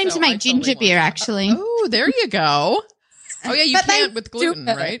trying beer, to get him so to make I ginger totally beer, want actually. Oh, there you go. Oh yeah, you But can't they with gluten,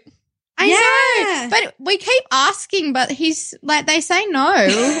 do it. right? I know, but we keep asking, but he's like, they say no.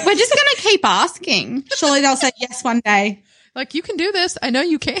 We're just going to keep asking. Surely they'll say yes one day. Like, you can do this. I know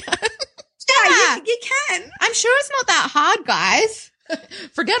you can. Yeah, you can. I'm sure it's not that hard, guys.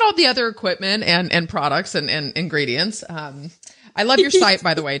 Forget all the other equipment and products and ingredients. I love your site,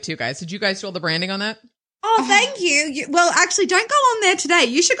 by the way, too, guys. Did you guys do all the branding on that? Oh, thank you. Well, actually, don't go on there today.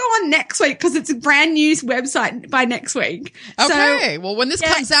 You should go on next week, because it's a brand new website by next week. Okay. Well, when this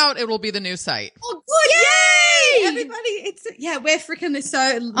comes out, it will be the new site. Oh, good. Yay! Everybody, we're freaking this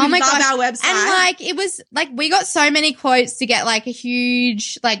so. We Oh my love gosh. our website. And like, it was like, we got so many quotes to get like a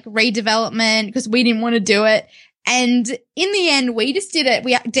huge like redevelopment because we didn't want to do it. And in the end, we just did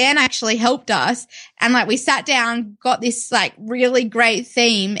it. Dan actually helped us, and like we sat down, got this like really great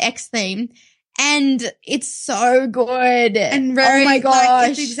theme, X theme. And it's so good. And very, oh my gosh.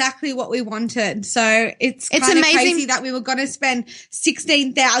 it's exactly what we wanted. So it's kind of amazing. crazy that we were going to spend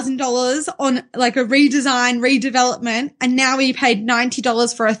 $16,000 on like a redesign, redevelopment, and now we paid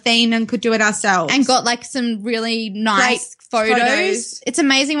 $90 for a theme and could do it ourselves. And got like some really nice Great photos. photos. It's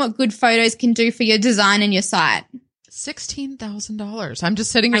amazing what good photos can do for your design and your site. $16,000. I'm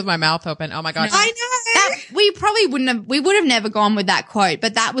just sitting with my mouth open. Oh my gosh. I know. We would have never gone with that quote,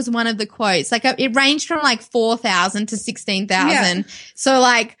 but that was one of the quotes. Like it ranged from like 4,000 to 16,000. Yeah. So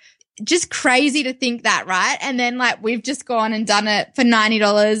like just crazy to think that, right? And then like we've just gone and done it for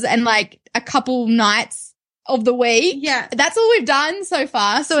 $90 and like a couple nights of the week. Yeah. That's all we've done so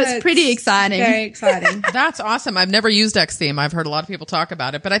far. So it's pretty exciting. Very exciting. That's awesome. I've never used Xtheme. I've heard a lot of people talk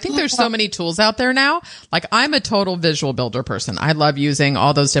about it, but I think there's so many tools out there now. Like, I'm a total visual builder person. I love using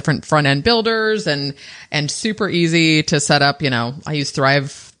all those different front end builders and super easy to set up. You know, I use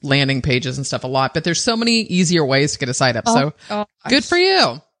Thrive landing pages and stuff a lot, but there's so many easier ways to get a site up. So good for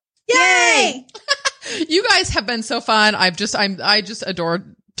you. Yay! You guys have been so fun. I just adore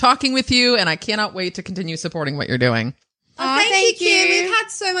talking with you, and I cannot wait to continue supporting what you're doing. Oh, thank you. We've had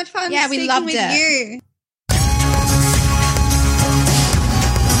so much fun. Yeah, we speaking loved with it. you.